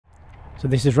So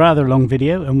this is rather a long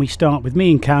video, and we start with me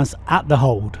and Caz at the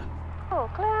hold. Oh,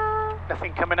 clear.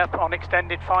 Nothing coming up on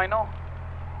extended final?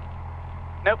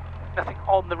 Nope. Nothing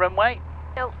on the runway?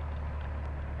 Nope.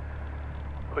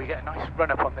 We get a nice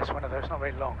run up on this one, although it's not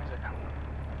very long, is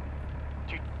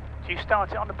it? Do you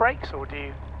start it on the brakes, or do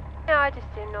you... No, I just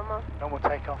do normal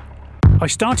takeoff? I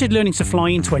started learning to fly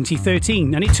in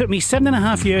 2013, and it took me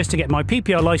 7.5 years to get my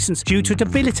PPR licence due to a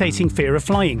debilitating fear of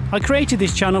flying. I created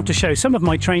this channel to show some of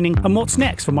my training and what's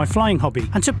next for my flying hobby,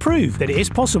 and to prove that it is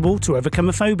possible to overcome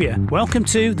a phobia. Welcome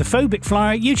to the Phobic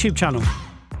Flyer YouTube channel.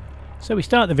 So we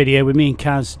start the video with me and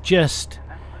Caz just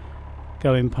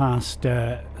going past,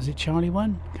 is it Charlie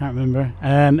 1? Can't remember.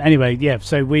 Anyway, yeah,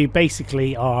 so we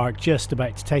basically are just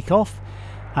about to take off,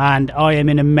 and I am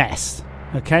in a mess,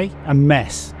 okay? A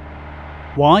mess.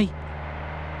 Why?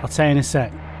 I'll tell you in a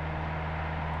sec.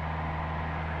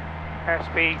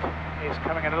 Airspeed is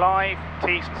coming in alive.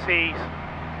 T's and C's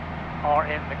are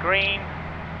in the green.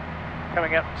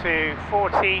 Coming up to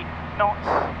 40 knots.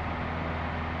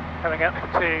 Coming up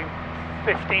to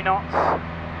 50 knots.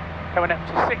 Coming up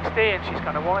to 60, and she's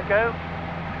going to want to go.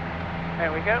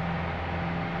 There we go.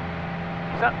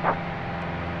 She's up.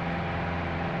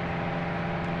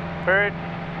 Bird.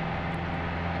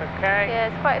 Okay.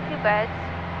 Yeah, it's quite a few birds.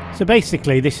 So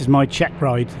basically this is my check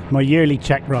ride, my yearly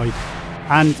check ride,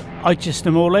 and I just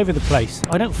am all over the place.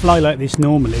 I don't fly like this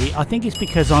normally. I think it's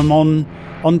because I'm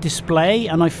on display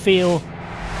and I feel,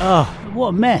 oh, what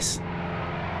a mess.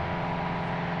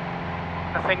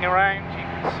 Nothing around, you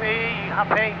can see. You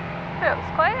happy? Oh,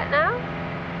 it's quiet now.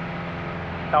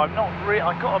 No, I'm not really.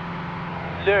 I've got to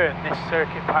learn this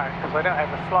circuit pattern because I don't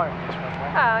ever fly on this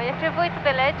runway. Oh, you have to avoid the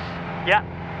village. Yeah.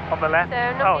 On the left? So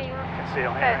Oh, normally you can see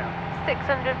on here.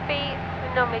 600 feet, we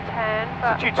normally turn, So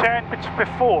but do you turn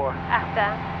before? after.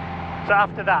 So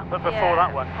after that, but before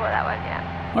that one? Before that one,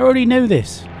 yeah. I already know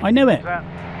this. I know it. Is that,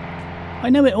 I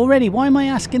know it already. Why am I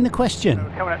asking the so question?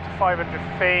 we're coming up to 500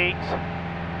 feet.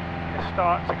 We'll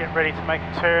start to get ready to make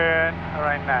a turn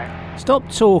around now. Stop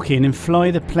talking and fly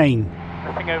the plane.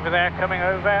 Nothing over there, coming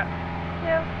over.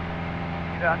 Yeah.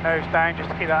 Keep that nose down just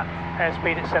to keep that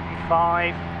airspeed at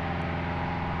 75.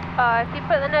 Oh, if you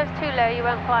put the nose too low, you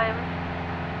won't climb.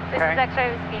 This Okay. is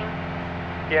X-ray scheme.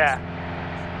 Yeah.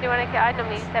 Do you want to get, I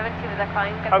normally use 70 with a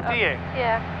climb. Get Oh, it do up. you?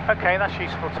 Yeah. Okay, that's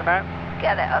useful to know.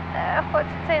 Get it up there. What's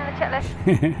it say in the checklist?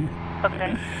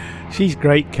 Okay. She's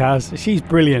great, Caz. She's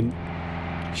brilliant.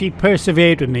 She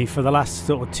persevered with me for the last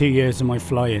sort of 2 years of my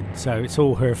flying, so it's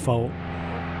all her fault.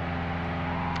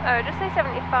 Oh, just say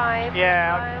 75.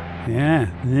 Yeah.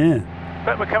 Yeah.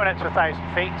 But we're coming up to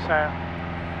 1,000 feet, so...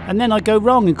 And then I go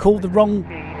wrong and call the wrong...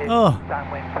 Oh.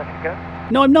 Downwind, touch and go.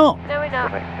 No, I'm not. No, we're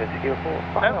not. No? We're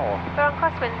on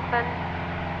crosswinds, then.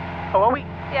 Oh, are we?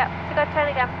 Yeah, so you got to turn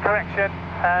again. Correction,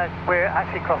 we're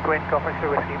actually crosswind, Golf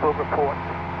X-ray Whiskey, we'll report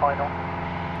final.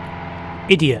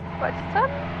 Idiot. What's it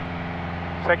on?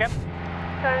 Second?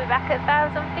 Going back at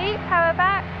 1,000 feet, power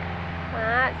back.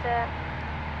 That's it.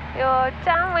 You're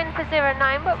downwind for 09,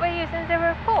 but we're using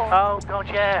 04. Oh, God,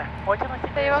 yeah. Why did I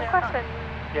think So you're on crosswind.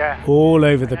 Yeah. All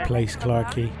over the place,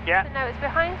 Clarky. Yeah. So now it's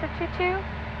behind, so 22.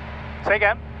 Say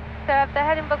again. So have the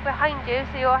heading book behind you,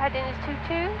 so your heading is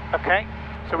 22. Okay,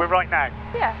 so we're right now.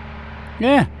 Yeah.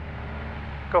 Yeah.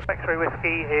 Golf X-ray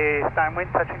Whiskey is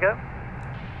downwind, touch and go.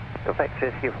 Golf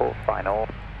X-ray Whiskey for final.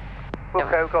 We'll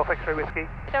go Golf X-ray Whiskey.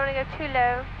 You don't want to go too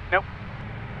low. Nope.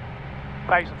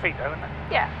 1,000 feet though, isn't it?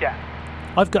 Yeah. Yeah.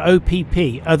 I've got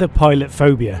OPP, Other Pilot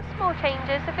Phobia. Small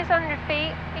changes. If it's 100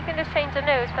 feet, you can just change the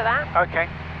nose for that. Okay.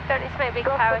 Don't need to make big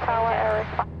power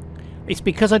changes. It's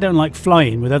because I don't like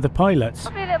flying with other pilots.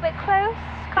 Probably a little bit close.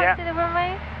 Can't see the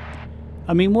runway.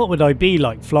 I mean, what would I be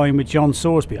like flying with John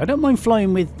Sorsby? I don't mind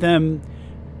flying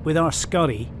with our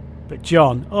Scotty, but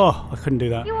John, oh, I couldn't do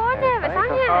that. You are nervous,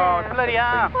 aren't you? Oh, bloody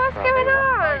hell. What's going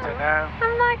on? I don't know.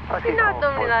 I'm like, you're not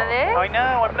normally like this. I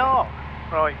know, I'm not.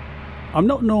 Right. I'm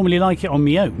not normally like it on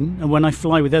my own, and when I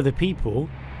fly with other people.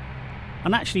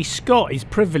 And actually, Scott is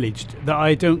privileged that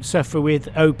I don't suffer with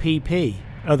OPP,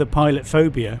 Other Pilot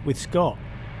Phobia, with Scott.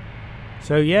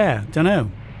 So yeah, don't know.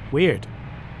 Weird.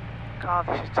 God,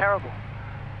 this is terrible.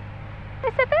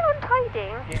 It's a bit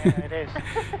untidy. Yeah, it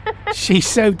is. She's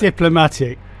so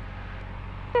diplomatic.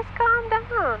 Just calm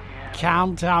down. Yeah.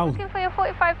 Calm down. Looking for your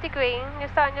 45 degree, you're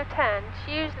starting your turn. It's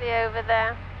usually over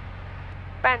the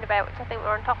roundabout, which I think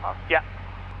we're on top of. Yeah.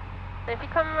 And if you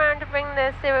come around to bring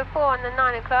the 04 on the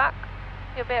 9 o'clock,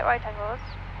 you'll be at right angles.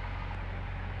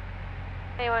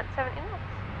 And you want 70 knots.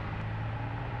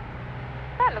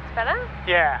 That looks better.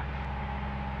 Yeah.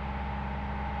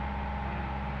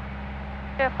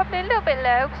 You're probably a little bit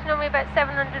low, because normally about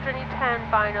 700 when you turn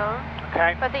final.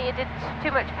 Okay. But I think you did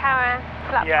too much power,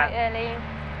 flapped quite early.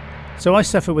 So I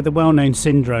suffer with a well-known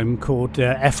syndrome called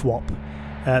F.O.W.P.P.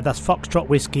 That's Foxtrot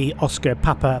Whiskey Oscar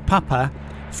Papa Papa,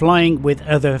 flying with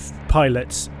other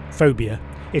pilots phobia.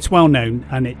 It's well known,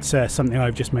 and it's something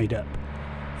I've just made up.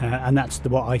 And that's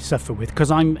what I suffer with,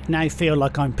 because I now feel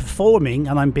like I'm performing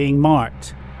and I'm being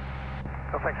marked.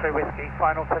 Golf X-ray Whiskey,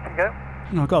 final touch and go.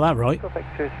 I got that right. Golf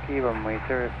X-ray Whiskey, runway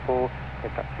 04,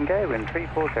 touch and go, wind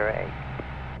 3408.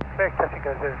 Clear, touch and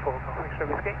go 04, Golf X-ray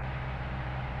Whiskey.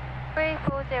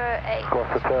 3408.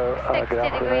 60 60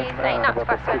 degrees, 8 knots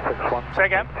crosswind. Say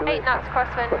again. 8 knots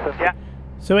crosswind. Yeah.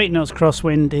 So 8 knots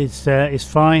crosswind is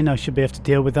fine. I should be able to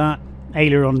deal with that.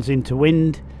 Ailerons into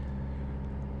wind.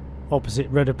 Opposite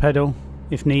rudder pedal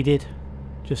if needed,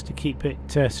 just to keep it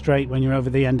straight when you're over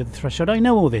the end of the threshold. I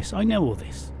know all this. I know all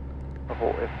this.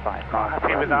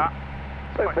 Happy with that.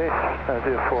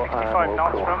 65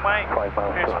 knots runway.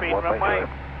 Clear speed runway.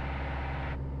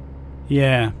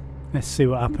 Yeah. Let's see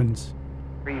what happens.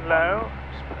 Low.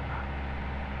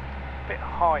 Bit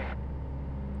high.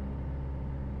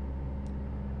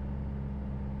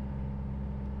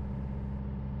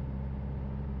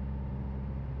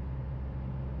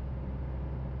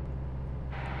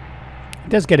 It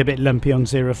does get a bit lumpy on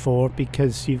 04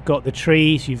 because you've got the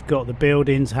trees, you've got the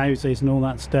buildings, houses and all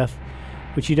that stuff,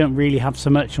 which you don't really have so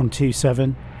much on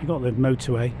 27. You've got the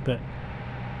motorway, but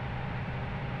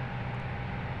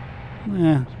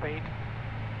yeah, Speed.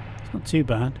 it's not too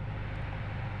bad.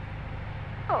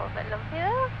 Oh, a bit lumpy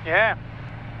there. Yeah.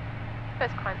 It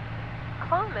was quite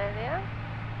calm earlier.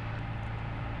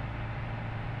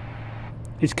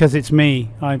 It's because it's me.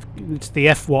 It's the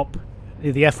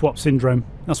F.O.W.P.P. The F.O.W.P.P. syndrome.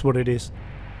 That's what it is.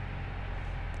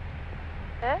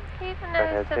 Keep the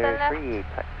nose to the left.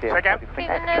 Say again. Keep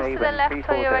the nose to the left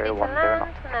till you're ready to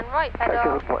land, and then right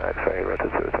pedal.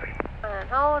 And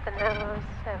hold the nose.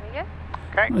 There we go.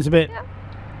 Okay. It's a bit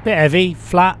heavy,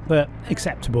 flat, but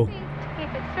acceptable.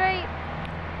 Keep it straight.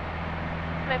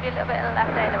 Maybe a little bit of the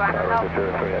left aileron will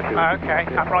help. Okay.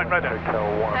 And right rudder.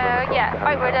 Yeah,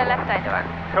 right rudder, left aileron.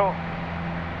 Cool.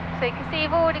 So you can see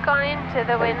you've already gone into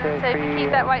the wind, so if you keep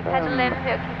that right pedal in, it'll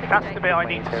keep it That's straight. the bit I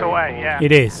need to sort out, yeah.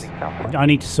 It is. I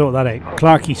need to sort that out.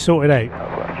 Clarky, sort it out.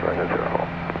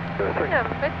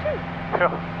 Number 2.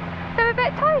 Cool. So we're a bit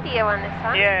tidier one this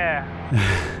time. Yeah.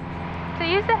 So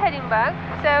use the heading bug.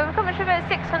 So we're coming to about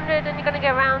 600 and you're going to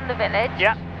go around the village.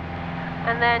 Yeah.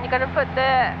 And then you're going to put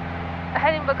the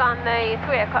heading bug on the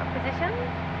 3 o'clock position.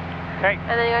 Okay.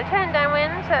 And then you're going to turn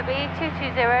downwind, so it'll be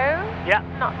 220. Yeah.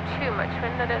 Not too much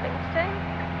wind, I don't think today.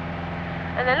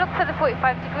 And then look for the 45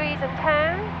 degrees and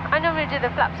turn. I normally do the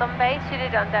flaps on base, you do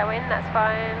it on downwind, that's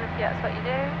fine, if that's what you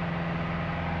do.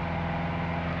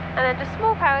 And then just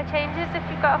small power changes if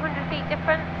you've got 100 feet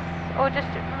difference, or just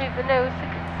move the nose to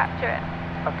capture it.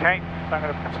 Okay. So I'm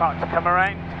going to start to come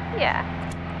around. Yeah.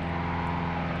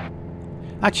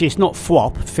 Actually, it's not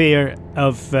F.O.W.P.P. fear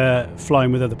of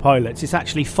flying with other pilots. It's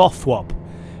actually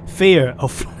F.O.F.W.O.P.P. fear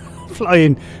of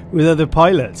flying with other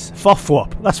pilots.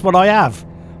 F.O.F.W.O.P.P. That's what I have.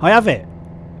 I have it.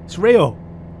 It's real.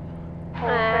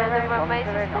 And the runway's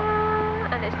just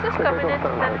down, and it's just coming into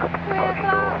the 3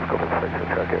 o'clock.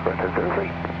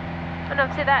 And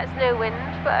obviously that's no wind,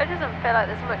 but it doesn't feel like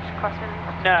there's much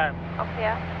crosswind No. up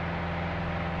here.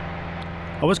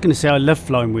 I was going to say I love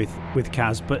flying with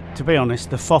Caz, but to be honest,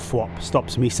 the F.O.F.W.O.P.P.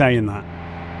 stops me saying that.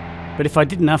 But if I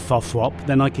didn't have F.O.F.W.O.P.P.,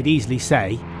 then I could easily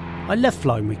say, I love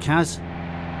flying with Caz.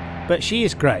 But she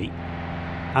is great,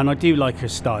 and I do like her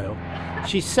style.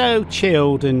 She's so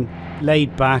chilled and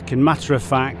laid back and matter of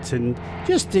fact, and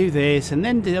just do this, and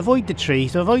then avoid the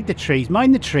trees,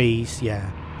 mind the trees,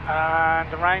 yeah.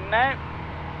 And around now.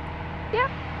 Yeah.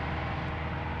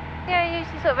 Yeah,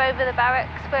 usually sort of over the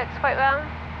barracks works quite well.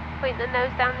 Point the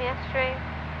nose down the estuary.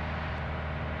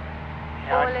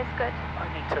 Yeah, All is good. I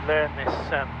need to learn this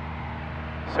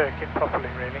circuit properly,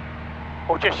 really.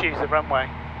 Or just use the runway.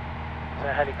 There's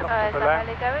a helicopter Is below. that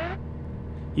heli going?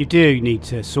 You do need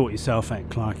to sort yourself out,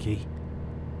 Clarky.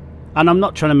 And I'm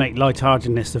not trying to make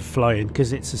lightheartedness of flying,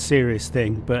 because it's a serious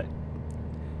thing, but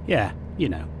yeah, you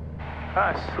know.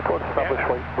 Nice.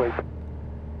 Yeah.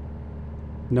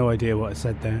 No idea what I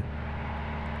said there.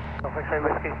 Golf X-ray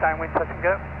Whiskey, downwind, touch and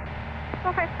go.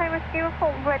 Golf X-ray Whiskey,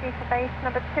 report ready for base.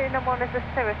 Number 2, number 1 is a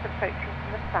Cirrus approaching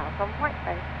from the south on white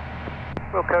base.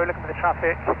 Wilco, looking for the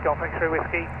traffic. Golf X-ray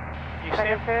Whiskey. You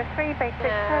see him? 003, basic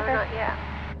No, service. not yet.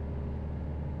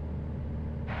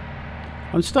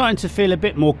 I'm starting to feel a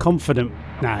bit more confident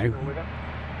now.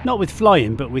 Not with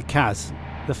flying, but with Caz.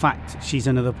 The fact she's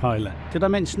another pilot. Did I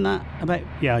mention that? About?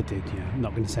 Yeah, I did, yeah. I'm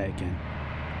not going to say it again.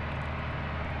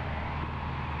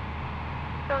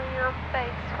 Going on base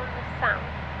from the south.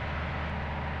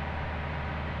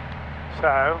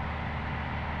 So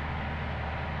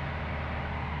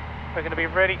we're going to be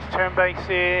ready to turn base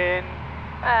in.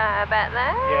 About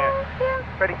there.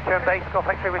 Yeah. Ready to turn base, Golf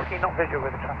X-ray Whiskey, not visual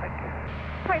with the traffic.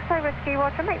 X-ray Whiskey,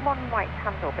 Roger, make one right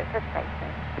hand orbit for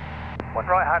station. One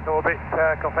right hand orbit,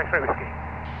 Golf X-ray Whiskey.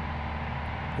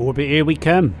 Orbit, here we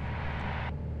come.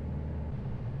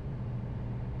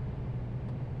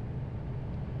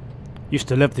 Used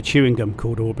to love the chewing gum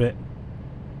called Orbit.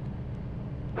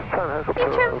 Did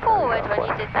you turn forward when you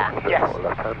did that? Yes.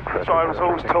 That's what I was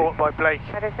always taught by Blake.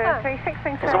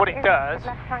 So what it does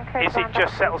is it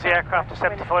just settles the aircraft to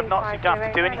 75 knots. You don't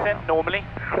have to do anything normally.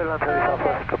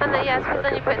 And then, yes, because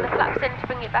then you put the flaps in to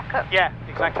bring it back up. Yeah,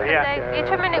 exactly, So yeah. you're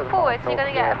trimming it forward, so you're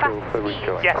going to get a faster speed.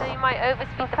 Yes. So you might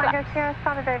overspeed the flaps.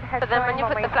 But then when you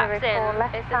put the flaps in,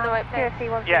 it's in the right place.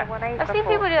 Yeah. I've seen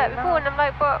people do that before, and I'm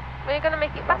like, but we're going to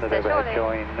make it faster, surely.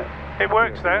 It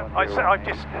works though. I've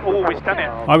just always done it.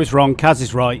 I was wrong, Caz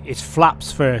is right. It's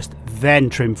flaps first, then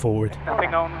trim forward.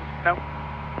 Nothing on, no.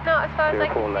 Not as far as I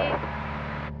can see.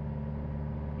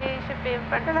 You should be in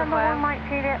front Remember somewhere. 1 Mike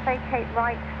Juliet, vacate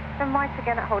right, then right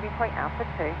again at holding point Alpha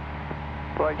 2.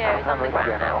 Yeah, he's on the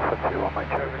ground now.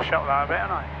 Overshot that a bit,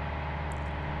 haven't I?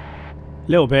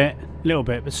 Little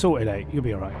bit, but sort it out. You'll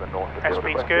be alright.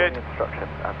 Airspeed's good.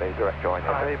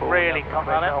 They've really come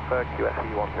at it.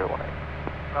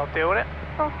 I'll deal with it.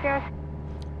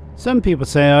 Some people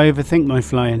say I overthink my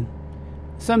flying.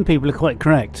 Some people are quite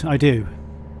correct. I do.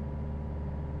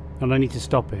 And I need to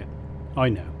stop it. I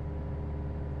know.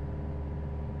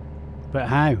 But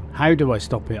how? How do I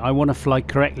stop it? I want to fly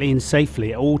correctly and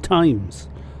safely at all times.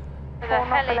 There's a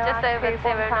heli just over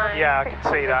 09. Yeah, I can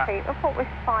see that. Report with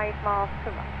 5 miles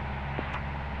to run.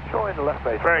 Join the left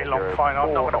base. Very long fine.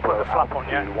 I'm not going to put the flap on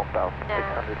yet. Yeah.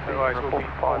 Otherwise we'll be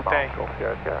all day.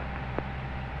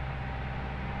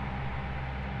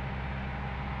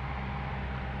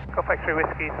 Golf X-ray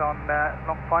Whiskey's on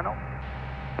long final.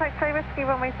 X-ray Whiskey,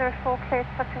 runway 04, clear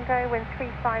touch and go, wind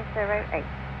 3508.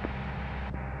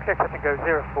 Clear touch and go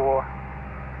 04.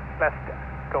 Left,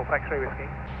 Golf X-ray Whiskey.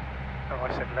 Oh, I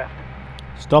said left.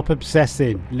 Stop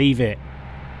obsessing. Leave it.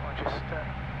 I'll just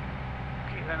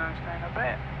keep the nose down a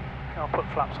bit. I'll put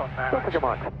flaps on now.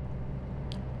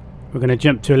 We're going to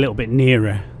jump to a little bit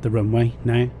nearer the runway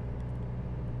now,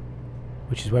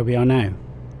 which is where we are now.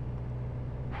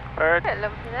 Bird. Bit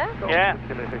lumpy there. Yeah,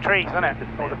 the trees, isn't it?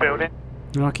 All the building.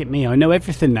 Look at me. I know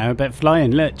everything now about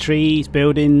flying. Look, trees,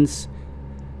 buildings,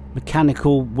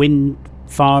 mechanical, wind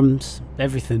farms,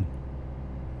 everything.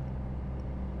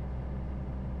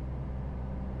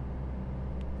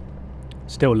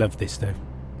 Still love this though.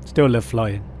 Still love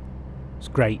flying. It's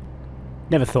great.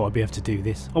 Never thought I'd be able to do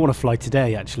this. I want to fly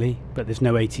today actually, but there's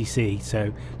no ATC,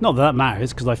 so not that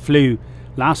matters because I flew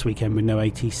last weekend with no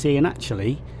ATC, and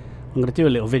actually I'm going to do a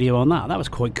little video on that. That was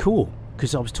quite cool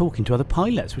because I was talking to other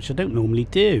pilots, which I don't normally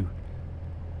do.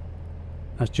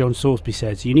 As John Salisbury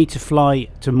says, you need to fly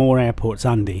to more airports,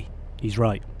 Andy. He's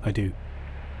right, I do.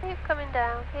 Keep coming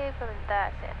down, keep coming down,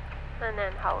 that's it. And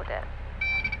then hold it.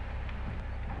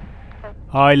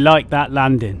 I like that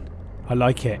landing. I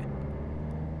like it.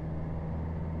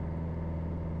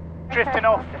 Drifting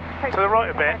off to the right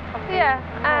a bit. Yeah,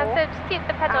 so just keep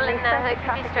the pedal in there, it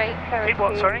can be straight. Keep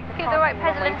what, sorry? Keep the right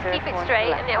pedal in to keep it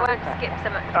straight and it won't skip so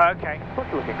much. Okay. What's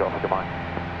the looking golf, come on?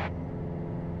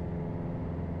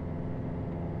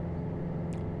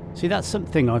 See, that's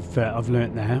something I've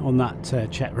learnt there on that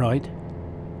jet ride.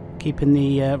 Keeping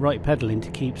the right pedal in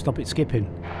to stop it skipping.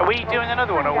 Are we doing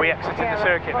another one or are we exiting the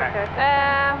circuit now?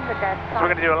 So we're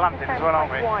going to do a landing as well,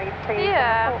 aren't we?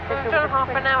 Yeah, we've done half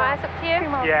an hour, it's up to you.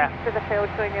 Yeah.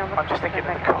 I'm just thinking of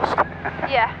the cost.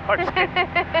 Yeah.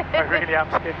 I really am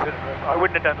skint at the moment. I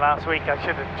wouldn't have done last week, I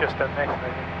should have just done this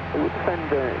maybe. It would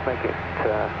make it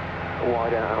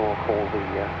wider, and we'll call the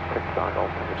quick sign on.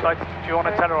 Do you want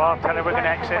to tell her? I'll tell her we're going to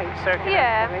exit the circuit.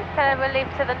 Yeah, tell her we'll leave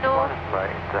to the north. Right,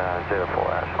 04,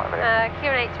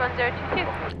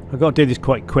 QNH1022. I've got to do this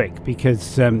quite quick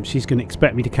because she's going to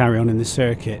expect me to carry on in the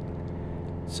circuit.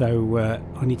 So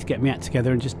I need to get my act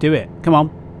together and just do it. Come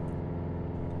on.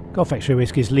 Golf X-ray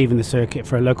Whiskey is leaving the circuit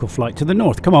for a local flight to the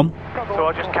north. Come on. So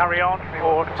I'll just carry on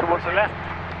or towards the left?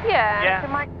 Yeah.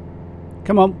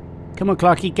 Come on. Come on,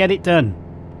 Clarky, get it done.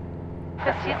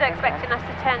 Because she's expecting us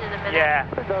to turn in a minute. Yeah.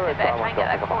 So better try and get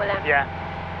that call in. Yeah.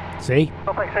 See?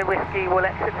 Golf X-ray Whiskey will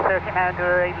exit the circuit now and do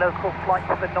a local flight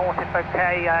to the north if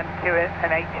okay, and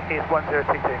QNH is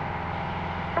 1022.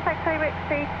 Golf X-ray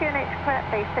Whiskey, QNH correct,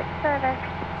 basic service.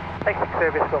 Basic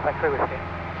service, Golf X-ray Whiskey.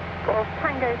 Golf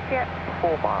Tango Sierra.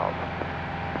 4 miles.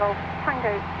 Golf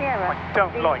Tango Sierra. I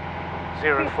don't like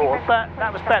 04, but that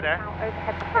was better.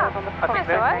 Overhead the field on the I think front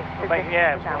that, leg,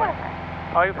 yeah, it was down. fine.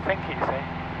 I overthink it, you see.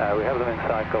 We have them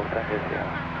inside Golf Tangers,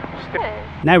 yeah.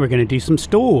 Good. Now we're going to do some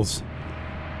stalls.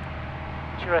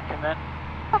 What do you reckon then?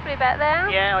 Probably about there.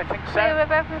 Yeah, I think so. Clear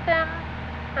of everything,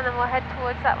 and then we'll head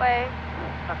towards that way.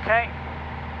 Okay,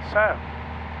 so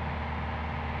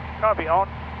carby on.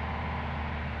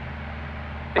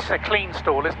 This is a clean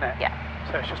stall, isn't it? Yeah.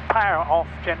 So it's just power off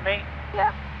gently.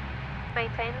 Yeah.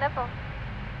 Maintain level.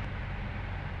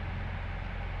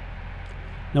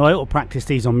 Now I ought to practice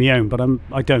these on my own, but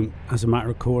I don't, as a matter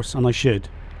of course, and I should.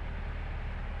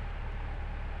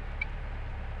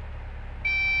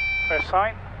 First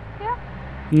sign. Yeah.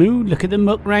 No, look at the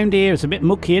muck round here. It's a bit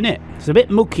mucky, isn't it? It's a bit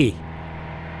mucky.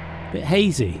 A bit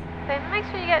hazy. So make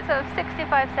sure you get sort of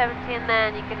 65, 70, and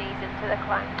then you can ease into the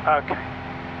climb. Okay.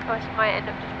 Or you might end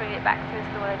up just bringing it back to the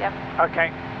stall again.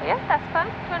 Okay. But yeah, that's fine.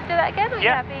 Do you want to do that again, or are you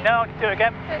Yeah. happy? No, I can do it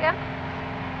again. Do it again.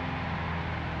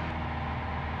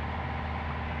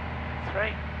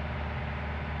 3.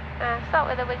 Start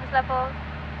with the wings level.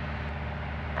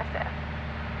 That's it.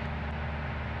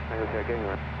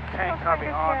 Okay,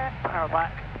 carby on. Power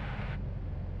back.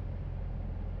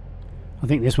 I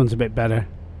think this one's a bit better.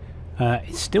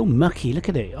 It's still mucky. Look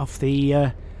at it off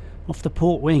the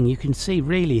port wing. You can see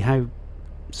really how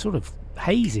sort of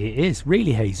hazy it is.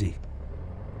 Really hazy.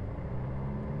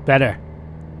 Better.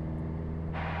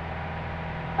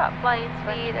 Start flying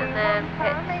speed and then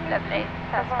pitch. Lovely.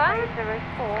 That's fine.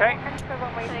 Okay.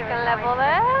 So you can level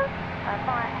there.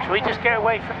 Should we just get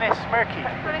away from this murky?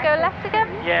 Want to go left again?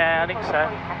 Yeah, I think so.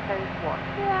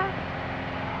 Yeah.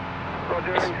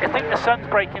 I think the sun's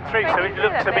breaking through, so it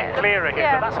looks a bit clearer here,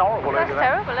 Yeah. but that's horrible That's over there.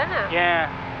 terrible, isn't it? Yeah.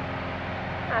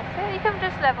 That's it. You can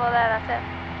just level there. That's it.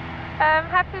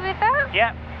 Happy with that?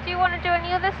 Yeah. Do you want to do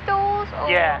any other stalls? Or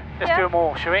Yeah. Let's do them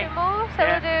all, shall we? Do more. So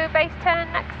Yeah. we'll do base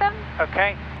 10 next then.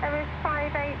 Okay. There is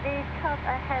 58, the cub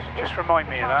ahead. Just remind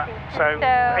me of that. So,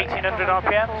 So 1800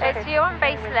 RPM? So you're on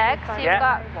base leg, so you've Yeah.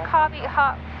 got carby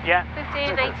hop, Yeah.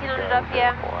 15, 1800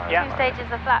 RPM, Yeah. 2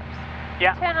 stages of flaps.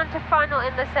 Yeah. Turn on to final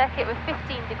in the circuit with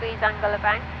 15 degrees angle of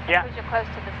bank, Yeah. because you're close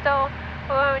to the stall.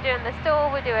 But when we're doing the stall,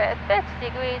 we do it at 30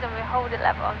 degrees and we hold it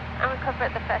level, and we cover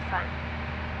it the first time.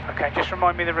 Okay, just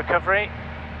remind me of the recovery.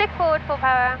 Stick forward full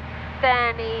power,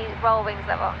 then the roll wings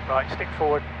level. Right, stick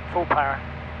forward, full power.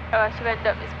 Or else you end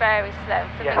up, it's very slow.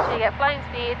 So Yes. make sure you get flying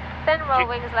speed, then roll Do-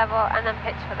 wings level, and then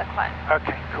pitch for the climb.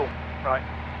 Okay, cool. Right.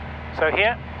 So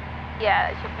here, Yeah,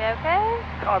 that should be okay.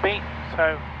 carby.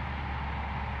 So,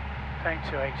 down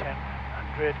to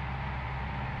 1800.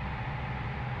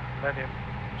 Let him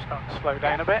start to slow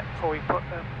down a bit before we put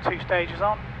the 2 stages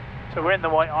on. So we're in the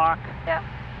white arc. Yeah.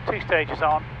 2 stages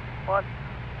on. 1,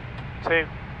 2.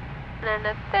 And then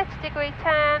a 30 degree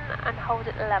turn and hold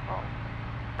it level,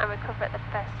 and recover it the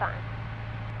first time.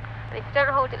 And if you don't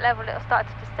hold it level, it'll start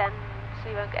to descend, so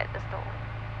you won't get the stall.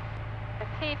 So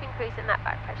keep increasing that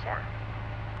back pressure.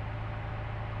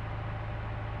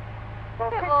 A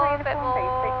bit more, a bit more.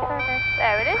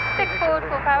 There it is, stick forward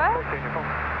full power.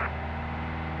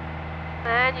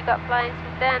 And you've got flying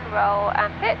speed, then roll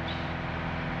and pitch.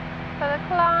 For the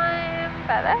climb,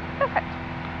 better, perfect.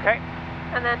 Okay.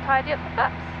 And then tidy up the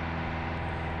flaps.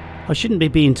 I shouldn't be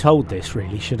being told this,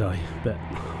 really, should I? But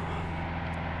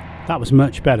that was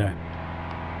much better.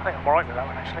 I think I'm alright with that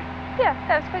one, actually. Yeah,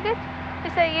 that was pretty good.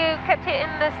 So you kept it in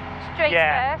the straight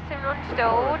Yeah. first and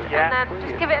unstalled, Yeah. and then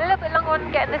just give it a little bit longer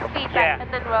on getting the speed back, Yeah. and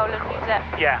then roll and use it.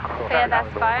 Yeah. So yeah, that's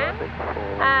fine.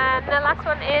 And the last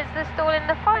one is the stall in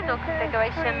the final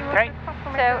configuration. Okay.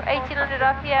 So 1800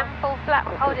 RPM, full flap,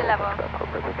 hold it level.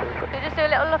 So just do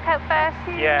a little lookout first.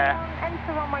 Yeah.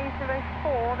 Enter runway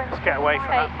 04, then Let's get away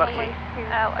from that mucky.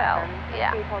 LL,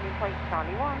 yeah.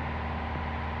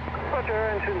 Roger,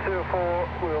 engine 204,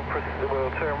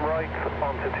 we'll turn right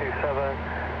onto 27,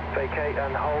 vacate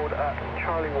and hold at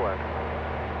Charlie 1.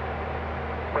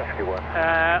 Rescue 1.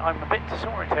 I'm a bit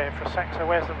disorientated for a sec, so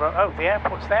where's the road? Oh, the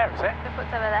airport's there, is it? The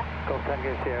foot's over there. Golf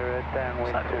Tango Sierra,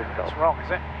 downwind to That's stop. wrong,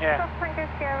 is it? Yeah. Golf Tango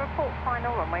Sierra, port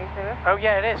final runway 0. Oh,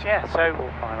 yeah, it is, yeah. So, Full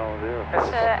final 0.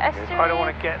 So estuary, I don't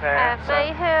want to get there. So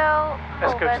Mayhill,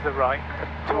 let's go to the right,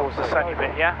 towards the sunny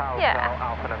bit, yeah? Yeah.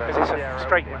 Because it's a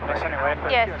straight one, this anyway. Isn't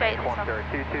it? Yeah, straight this one.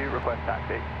 1022, request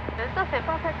taxi. There's nothing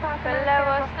below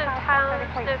us, no towns,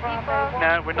 no people.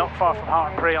 No, we're not far from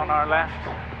Hartbury on our left.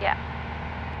 Yeah.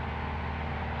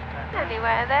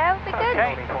 Anywhere there will be good.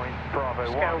 Okay. Bravo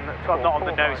Let's 1. go. I'm not on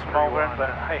the nose from Malvern, but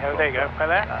hey ho, there you go, right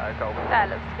there. That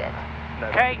looks good.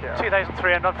 Okay,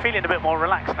 2300. I'm feeling a bit more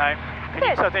relaxed now. Can you,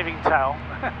 Good. I don't know if you can tell.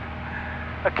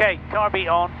 Okay, carby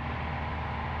on.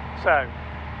 So,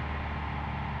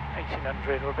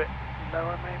 1800 or a bit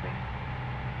lower maybe.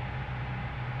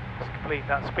 Let's complete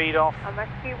that speed off. And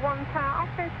rescue 1 tower,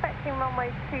 after inspecting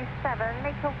runway 27,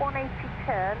 make a 180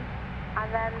 turn, and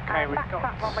then Okay, we've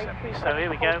backtrack got runway 70, 27, so here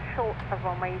we go. short of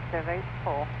runway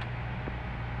 04.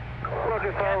 Roger,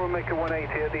 sir, we'll make a 180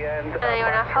 at the end. And then you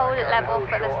want to hold it level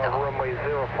for the stall. Runway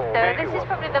 04. So this is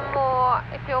probably the more,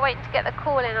 if you're waiting to get the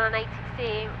call in on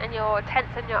ATC and you're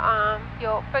tensing your arm,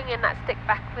 you're bringing that stick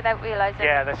back without realising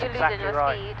Yeah, that's you're exactly losing your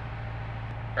right. speed.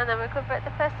 And then recover at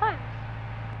the first time.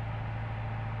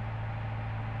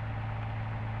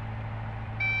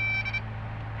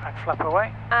 Drag flap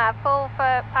away. Full for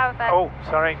power first. Oh,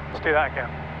 sorry. Let's do that again.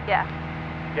 Yeah.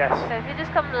 Yes. So if you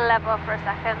just come level for a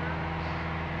second.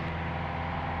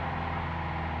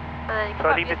 And then you can So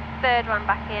I pop leave your it- third one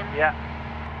back in. Yeah.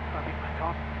 I'll be back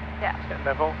on. Yeah. Let's get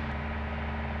level.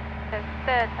 So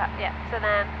third tap, yeah. So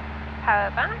then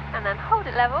power back and then hold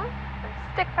it level and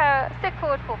stick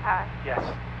forward full power Yes.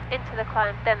 into the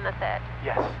climb, then the third.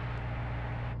 Yes.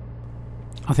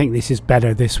 I think this is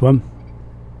better, this one.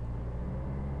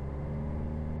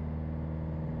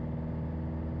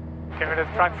 Get rid of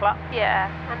the drag flap. Yeah,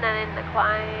 and then in the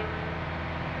climb,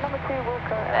 Number 2 will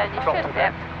go. then you Drop should to be there.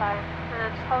 able to climb. And then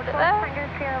just hold it Tango there,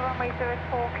 Sierra runway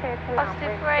 04, clear to land.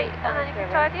 positive rate, and then you can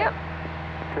tidy up.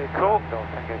 Cool.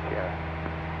 Tango Sierra.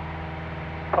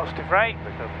 Positive rate.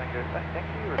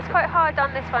 It's quite hard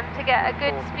on this one to get a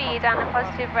good speed and a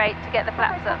positive rate to get the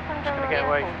flaps up. Just going to get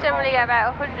away from Generally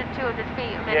about 100, 200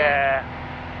 feet a minute. Yeah.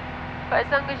 But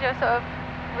as long as you're sort of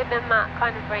within that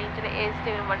kind of range and it is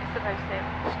doing what it's supposed to.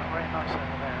 It's not very nice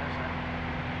over there, is it?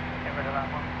 Get rid of that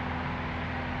one.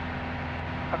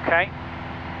 Okay.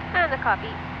 And the car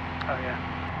beat. Oh, yeah.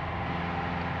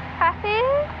 Happy?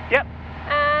 Yep.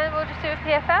 And we'll just do a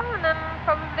PFL and then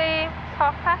probably it's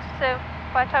half past, so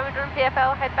by the time we're done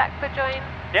PFL, head back for join.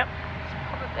 Yep. It's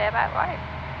probably about right.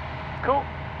 Cool.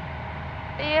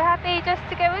 Are you happy just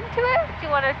to go into it? Do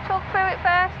you want to talk through it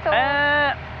first? Or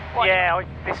what?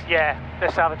 Yeah,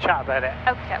 let's have a chat about it.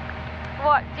 Okay.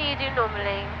 What do you do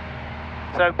normally?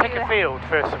 So pick Yeah. a field,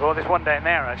 first of all. There's one down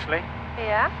there, actually.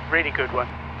 Yeah, Really good one.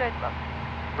 good one.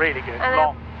 Really good. And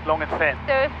then- Long and thin.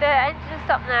 So if the engine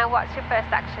stops now, what's your first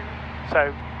action?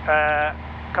 So,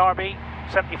 carby,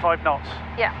 75 knots.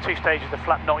 Yeah. 2 stages of the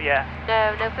flap, not yet.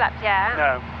 No flaps yet.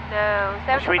 No. No.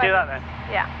 Well, should we do 75 that then?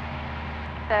 Yeah.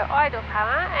 So idle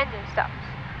power, engine stops.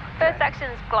 First Okay. action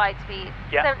is glide speed.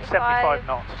 Yeah, 75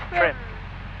 knots. Trim.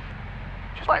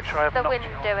 Just What's make sure I have the not wind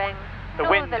you on. doing? The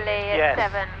wind, Northerly at yes.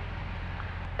 7.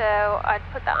 So I'd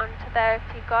put that onto there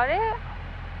if you got it.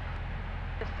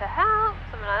 Just to help,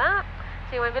 something like that.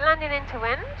 So you want to be landing into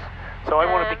wind. So I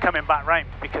want to be coming back round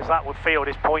because that field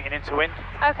is pointing into wind.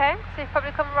 Okay, so you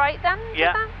probably come right then? to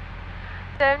Yeah. that?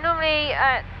 So normally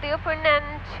at the upper end,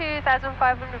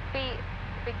 2,500 feet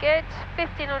would be good.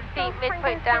 1,500 feet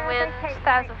midpoint downwind,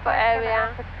 1,000 foot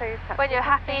area. When you're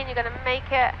happy and you're going to make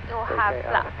it, you'll have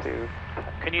flaps.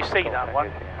 Can you see that one?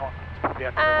 Not, it's probably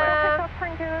under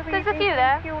the way. There's a few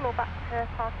there. Fuel or back to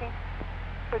parking.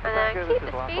 And then keep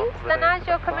the speed. Then as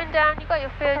you're coming down, you've got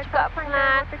your field, you've got a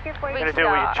plan. Gonna do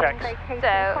all your checks.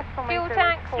 So fuel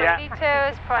tanks, 4 Yeah.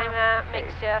 litres, primer,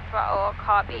 mixture, throttle,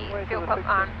 carby, fuel pump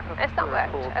on. It's not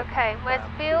worked. Okay, where's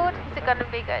the field? Is it going to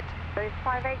be good?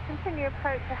 58, continue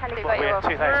approach to So you've heliport. got your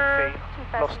 2,000 feet.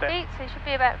 2,000 Lost it. feet, so you should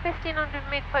be about 1,500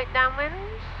 midpoint downwind.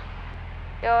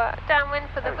 You're downwind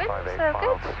for the wind, so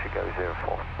good.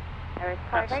 There is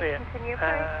Can't 58, see it. continue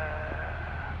approach.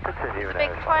 There's a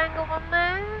big triangle one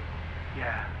there.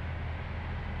 Yeah.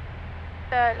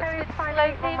 So let's There do is it 58,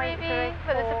 slowly runway maybe,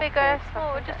 but there's a 04, bigger, clear,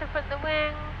 smaller traffic. just in front of the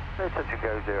wing. Hours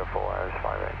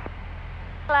 58.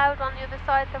 Cloud on the other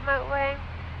side of the motorway.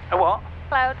 A what?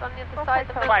 Cloud on the other side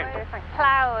of the Cloud. motorway.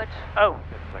 Cloud. Oh,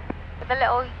 With a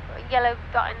little yellow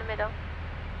dot in the middle.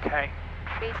 okay.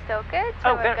 Be still good.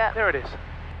 So Oh, we've got there it is.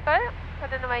 got it? I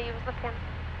don't know where you was looking.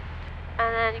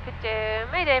 And then you could do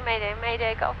Mayday, Mayday,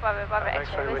 Mayday, Golf Bravo, Bravo,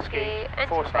 Extra Whiskey, engine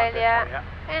Force failure, landing,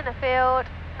 yeah. in the field,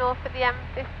 north of the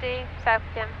M50, south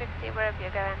of the M50, wherever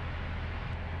you're going.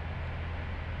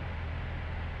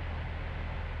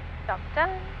 Stop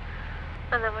done.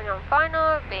 And then when you're on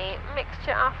final, it'll be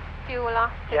mixture off, fuel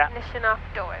off, Yeah. ignition off,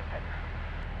 door open.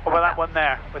 What about that one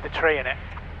there with the tree in it?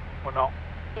 Or not?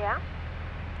 Yeah.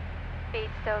 Speed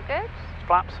still good.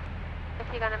 Flaps? If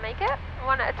you're going to make it,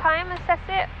 one at a time, assess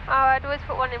it. Oh, I'd always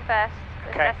put one in first,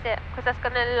 Okay. assess it, because that's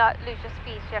going to lose your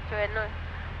speed, so you have to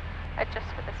adjust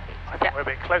for the speed. I think we're a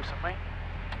bit close, aren't we?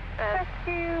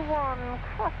 Rescue 1,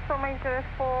 cross runway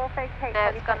 04, vacate. No,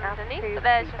 it's gone underneath, but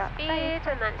there's your speed,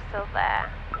 and then it's still there.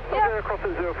 Yeah. Across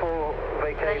at 04, And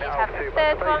then vacate you'd have the altitude.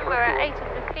 third one, we're at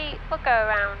 800 feet, we'll go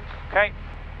around. Okay.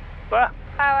 Well,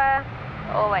 Power,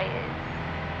 always.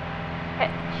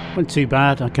 pitch? Wasn't too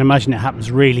bad. I can imagine it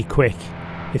happens really quick,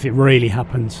 if it really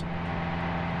happens.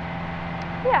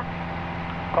 Yeah.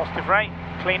 Positive rate,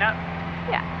 clean up.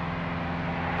 Yeah.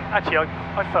 Actually,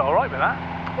 I felt alright with that.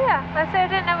 Yeah, I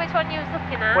didn't know which one you was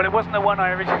looking at. Well, it wasn't the one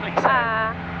I originally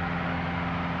said.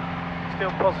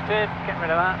 Still positive, get rid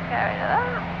of that. Get rid of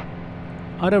that.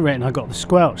 I don't reckon I got the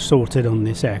squelch sorted on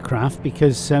this aircraft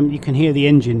because you can hear the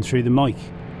engine through the mic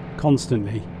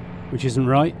constantly, which isn't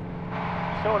right.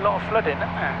 Still a lot of flooding,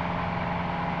 isn't there?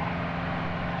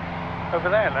 Over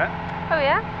there, look. Oh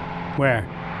yeah? Where?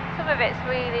 Some of it's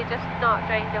really just not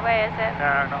drained away, is it?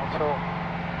 No, not at all.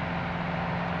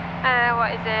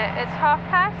 What is it? It's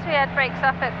 2:30. We had brakes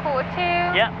off at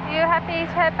 2:45. Yeah. Are you happy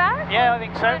to head back? Yeah, I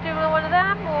think so. Want to do one of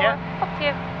them, or Yeah. up to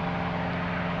you?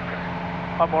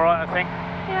 I'm alright, I think.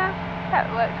 Yeah, that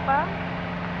worked well.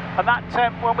 And that,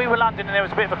 when we were landing and there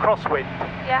was a bit of a crosswind,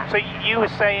 Yeah. so you were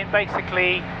saying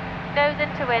basically... Nose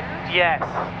into wind. Yes,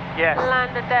 yes.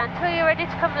 Land and down until you're ready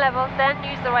to come level, then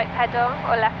use the right pedal,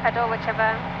 or left pedal,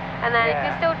 whichever. And then if Yeah.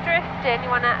 you're still drifting, you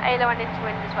want to aileron into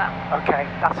wind as well. Okay,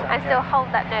 that's it. And still hold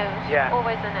that nose. Yeah.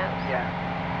 Always the nose. Yeah.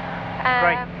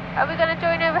 Great. Are we going to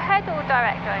join overhead or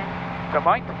direct join? Don't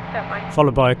mind? Don't mind.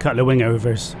 Followed by a couple of wing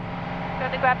overs.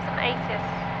 Going to grab some ATIS.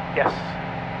 Yes.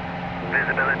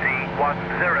 Visibility 10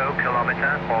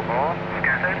 kilometre or more.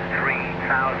 Scattered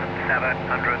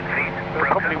 3,700 feet. We'll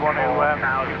probably want to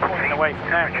be pointing away from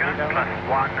there, really, don't we?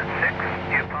 Plus 16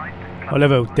 dew point. I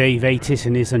love old Dave Atis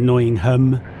and his annoying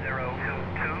hum.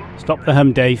 022. Stop the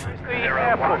hum, Dave. The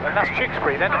airport, and that's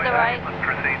Tewkesbury then. On the right.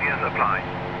 Procedures apply.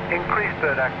 Increased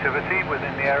bird activity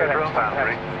within the Let's go aerodrome next.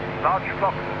 boundary. Large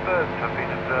flocks of birds have been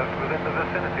observed within the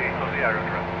vicinity of the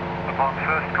aerodrome. Upon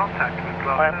first contact with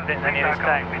I haven't written any of this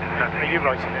down. Are you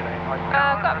writing it down?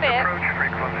 I've got a bit. Approach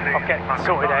frequency. I'll get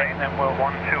sorted out and then we'll...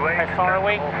 128. How far are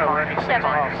we? Oh, we're only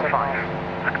 6.5,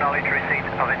 7.5. Acknowledge receipt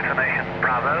of information.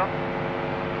 Bravo.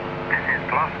 This is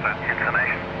Gloucester.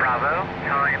 Information. Bravo.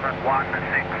 Time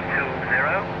 1620.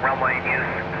 Runway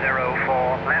news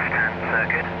 04. Left-hand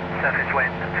circuit. Surface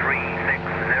wind 360.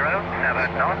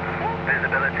 7 knots.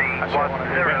 Visibility Actually, I want to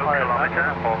be a bit 10 higher than that, kilometre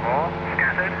don't I? or more.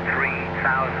 Scattered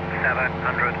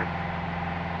 3,700.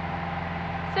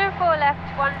 04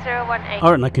 left, 1018. I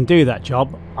reckon I can do that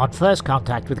job. On first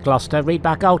contact with Gloucester, read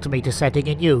back altimeter setting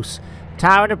in use.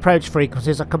 Tower and approach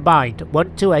frequencies are combined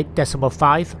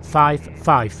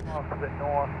 128.555. Opposite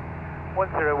north,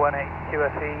 1018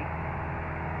 QFE.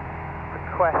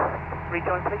 Request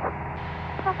rejoin, please.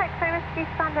 Perfect, so Whiskey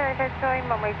Standard over join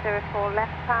runway 04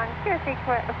 left hand, QSE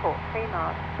correct report 3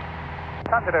 miles.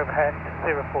 Standard overhead,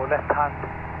 04 left hand,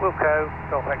 Wilco,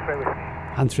 Golf X-ray Whiskey.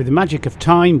 And through the magic of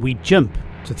time, we jump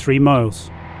to 3 miles.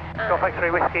 Golf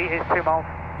X-ray Whiskey is 2 miles.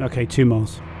 Okay, 2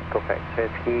 miles. Golf X-ray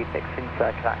Whiskey, mixing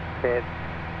circuit active.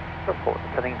 Report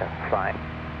setting down flight.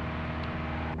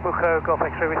 Wilco, Golf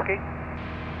X-ray Whiskey.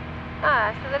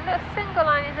 So the little single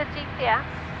line is a GPS,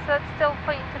 so it's still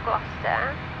pointing to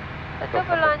Gloucester. The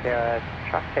double line is...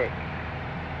 Traffic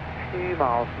 2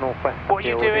 miles northwest. What are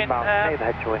you doing,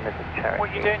 Neighbourhood join us at Cherokee. What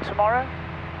are you doing tomorrow?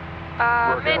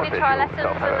 mainly trial lessons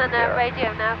and then a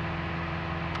radio now.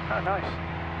 Oh, nice.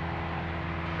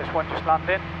 This one just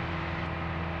landing.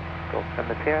 Golf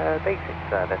November Sierra, basic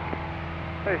service.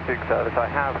 Basic service, I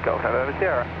have Golf November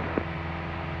Sierra.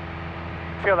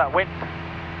 Feel that wind.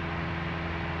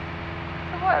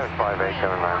 So what's That was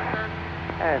 587 the man. one then?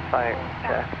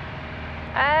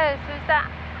 Oh, so is that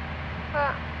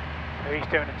what? So he's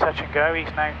doing a touch and go.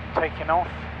 He's now taking off.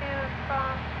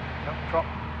 From? Drop.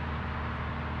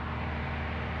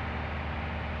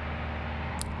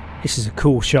 This is a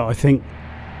cool shot, I think.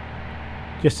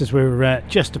 Just as we're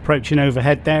just approaching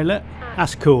overhead there, look.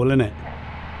 That's cool, isn't it?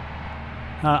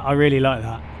 I really like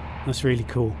that. That's really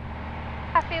cool.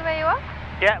 Happy where you are?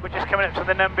 Yeah, we're just coming up to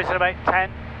the numbers in about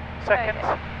 10 seconds.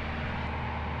 Okay.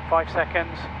 5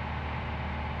 seconds.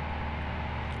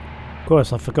 Of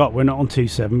course, I forgot we're not on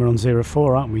 27, we're on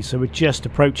 04, aren't we? So we're just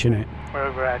approaching it. We're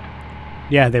overhead.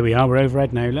 Yeah, there we are, we're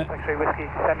overhead now, look. X-ray Whiskey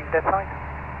descending dead line.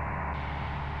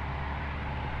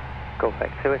 Golf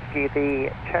X-ray Whiskey,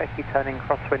 the Cherokee turning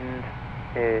crosswind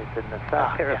is in the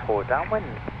circuit, yeah. report downwind.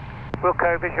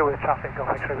 Wilco, visual with traffic, Golf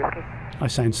X-ray Whiskey. I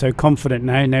sound so confident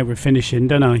now we're finishing,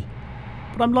 don't I?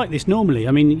 But I'm like this normally.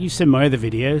 I mean, you've seen my other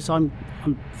videos, I'm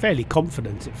fairly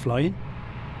confident at flying.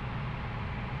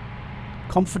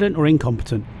 Confident or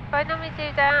incompetent? I normally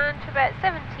do down to about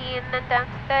 17, then down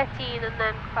to 13, and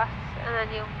then cross, and then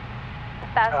you'll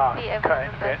 1,000 feet over cut the it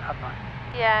a numbers. bit, haven't I?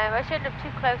 Yeah, I shouldn't have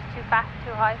too close, too fast,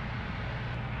 too high.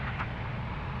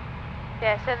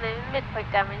 Yeah, so the midpoint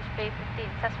damage be 15,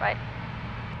 that's right.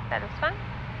 That looks fine.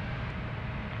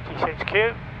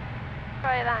 G6Q.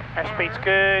 Try that again. Airspeed's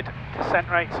good, descent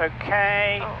rate's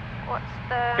okay. Oh, what's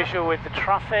the... Visual with the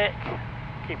traffic.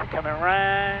 Keep it coming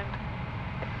round.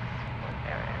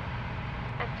 640.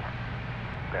 Enter.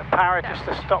 Bit of power just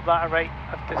to stop that rate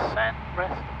of descent.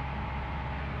 Rest.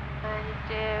 And you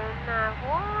do nav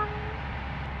 1.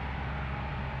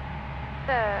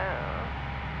 So,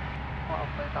 what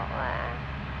have we got there?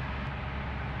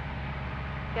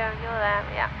 Yeah, you're there.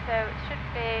 Yeah, so it should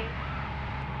be...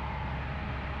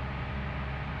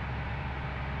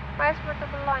 Where's my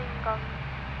double line gone?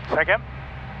 Second.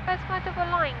 Where's my double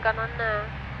line gone on there?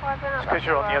 Why have I not It's because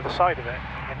you're on the other side of it,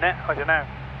 isn't it? I don't know.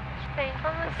 Strange.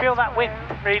 I feel that wind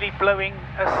really blowing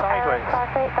us sideways.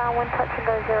 58 downwind, touch and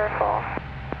go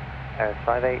 04. Air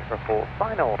 58, report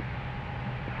final.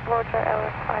 Roger,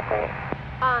 Air 58.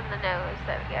 On the nose,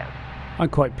 there we go. I'm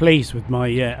quite pleased with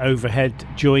my overhead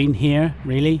join here,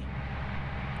 really.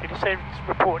 Did he say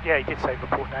report? Yeah, he did say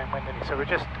report downwind, didn't he? So we're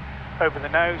just over the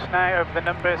nose now, over the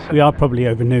numbers. We are probably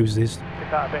over noses. Did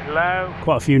that a bit low.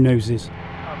 Quite a few noses.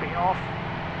 I'll be off.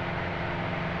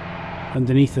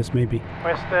 Underneath us, maybe.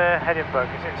 Where's the heading bug?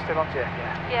 Is it still on jet?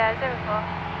 Yeah. Yeah, 04.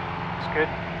 That's good.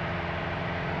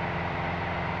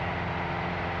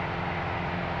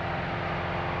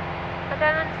 I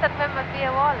don't understand where my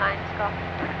VOR line's gone.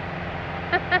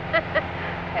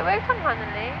 It worked on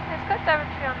Honolulu. It's got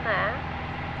directory on there.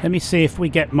 Let me see if we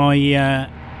get my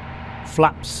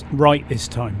flaps right this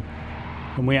time.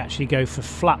 When we actually go for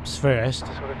flaps first.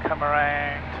 Sort of come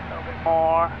around a little bit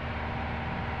more.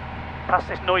 Past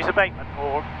this noise abatement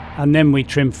or... And then we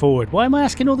trim forward. Why am I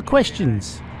asking all the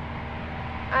questions?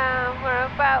 We're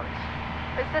about...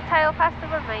 Is the tail past the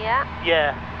runway yet?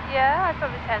 Yeah. Yeah, I'd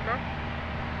probably turn there.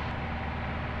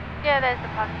 Yeah, there's the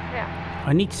plans, yeah.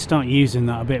 I need to start using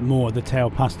that a bit more, the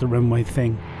tail past the runway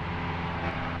thing.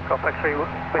 Golf X-ray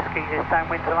Whiskey is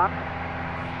downwind to land.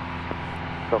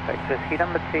 Golf X Whiskey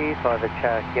number 2, Private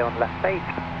Cherokee on left base.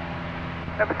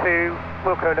 Number 2,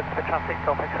 Wilco looking for traffic,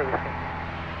 Golf X-ray Whiskey.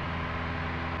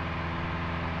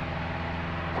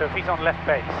 So if he's on left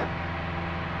base.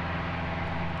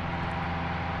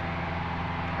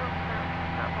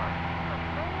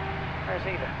 Where's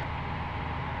he then?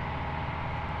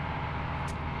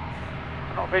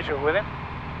 I'm not visual with him.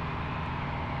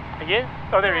 Are you?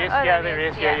 Oh, there he is. Oh, Yeah, there he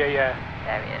is. Yeah.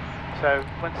 There he is. So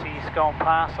once he's gone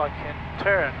past, I can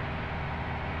turn.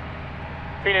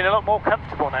 Feeling a lot more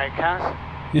comfortable now, Caz.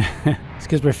 Yeah, it's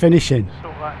because we're finishing.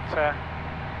 Sort that.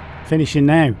 Finishing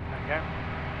now. There we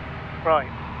go.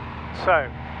 Right.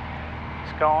 So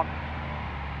it's gone.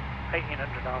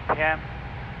 1800 RPM.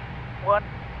 1,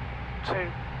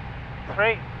 2,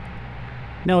 3.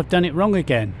 No, I've done it wrong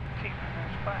again. Keep the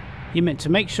nose back. You meant to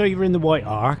make sure you're in the white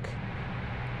arc,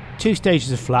 2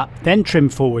 stages of flap, then trim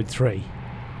forward 3.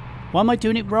 Why am I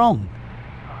doing it wrong?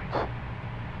 Right.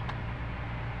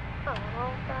 Oh,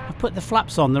 well, I put the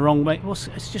flaps on the wrong way.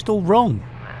 It's just all wrong.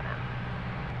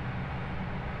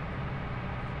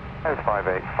 Air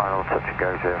 58, final touch and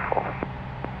go 04.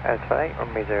 Air 58,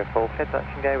 runway 04, clear touch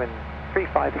and go in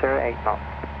 3508 knots.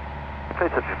 Clear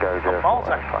touch and go 04.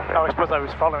 Oh, I suppose I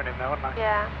was following him though, wasn't I?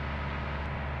 yeah.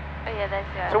 Oh yeah, there's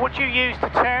the island. So what do you use to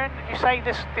turn? Did you say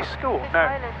this school? It's No.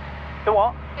 the island. The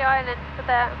what? The island for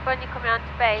when you're coming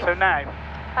onto base. So now?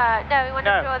 No, we want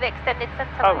to draw the extended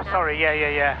centre line Oh, out. sorry.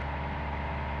 Yeah.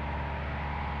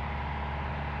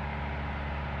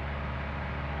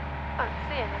 Can't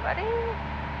see anybody.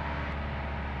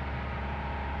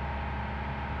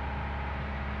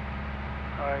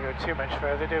 I don't go too much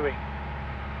further, do we?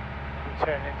 We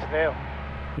turn into the hill.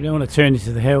 We don't want to turn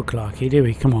into the hill, Clarky, do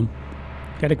we? Come on.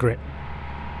 Get a grip.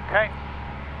 Okay.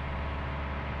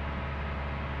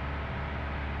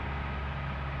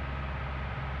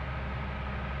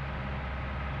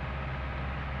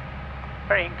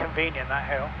 Very inconvenient, that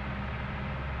hill.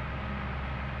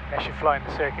 Unless you're flying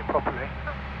the circuit properly.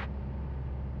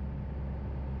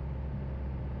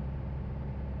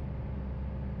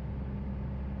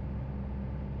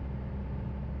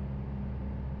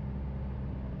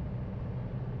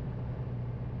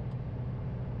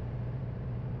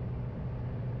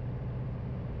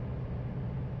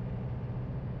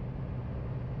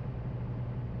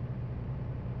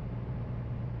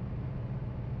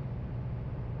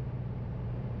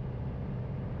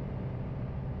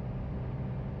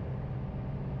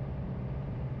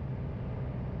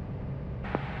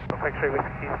 X-ray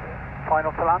Whiskey,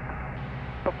 final to land.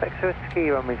 Golf X Whiskey,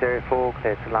 runway 04,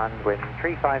 clear to land, wind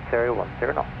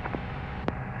 35010 knots.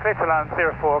 Clear to land,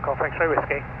 04, Golf X-ray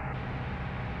Whiskey.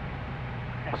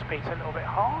 Airspeed's a little bit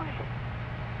high.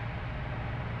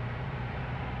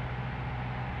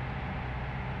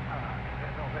 Give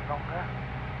it a little bit longer.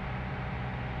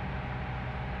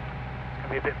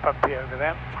 be a bit bumpy over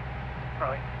them.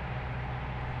 Right.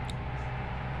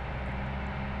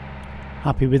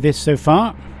 Happy with this so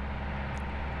far?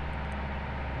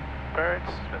 Birds,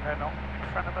 but they're not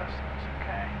in front of us. That's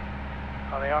okay.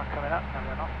 Oh, they are coming up. No,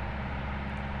 they're not.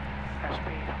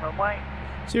 Airspeed, runway.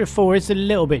 04 is a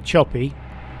little bit choppy,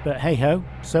 but hey ho,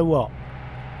 so what?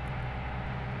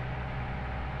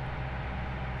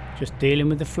 Just dealing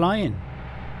with the flying.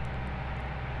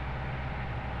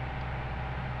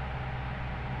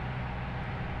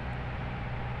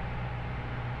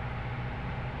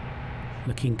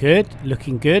 Looking good,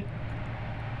 looking good.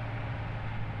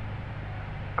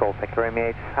 Golf Echo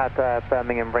Romeo, just had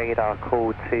Birmingham radar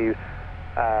call to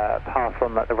pass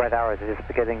on that the red arrows are just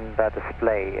beginning their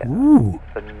display. Ooh.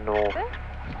 The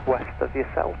northwest of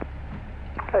yourself.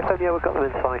 So yeah, we've got them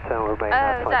in sight and we'll remain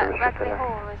outside the restricted area.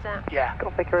 Hall, is that? Yeah.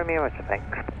 Golf Echo Romeo, Roger,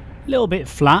 thanks. A little bit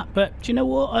flat, but do you know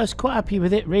what? I was quite happy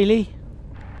with it, really.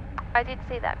 I did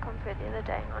see that come through the other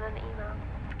day on an email,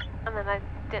 and then I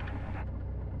did.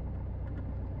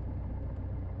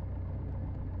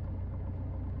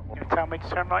 You tell me to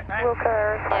turn right now?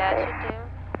 Yeah, I should do.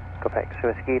 Golf Echo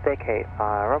Whiskey, vacate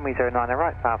runway 09 and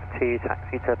right path to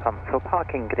taxi to pumps or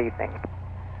parking. Good evening.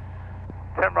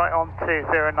 Turn right on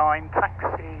to 09,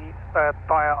 taxi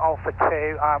via Alpha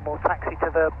 2, and we'll taxi to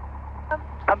the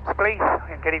pumps, please.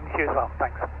 And good evening to you as well,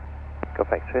 thanks.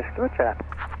 Golf Echo Whiskey, Roger.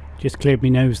 Just cleared my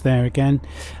nose there again.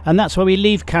 And that's where we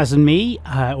leave Caz and me,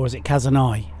 or is it Caz and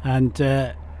I?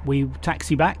 And we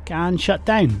taxi back and shut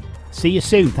down. See you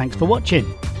soon. Thanks for watching.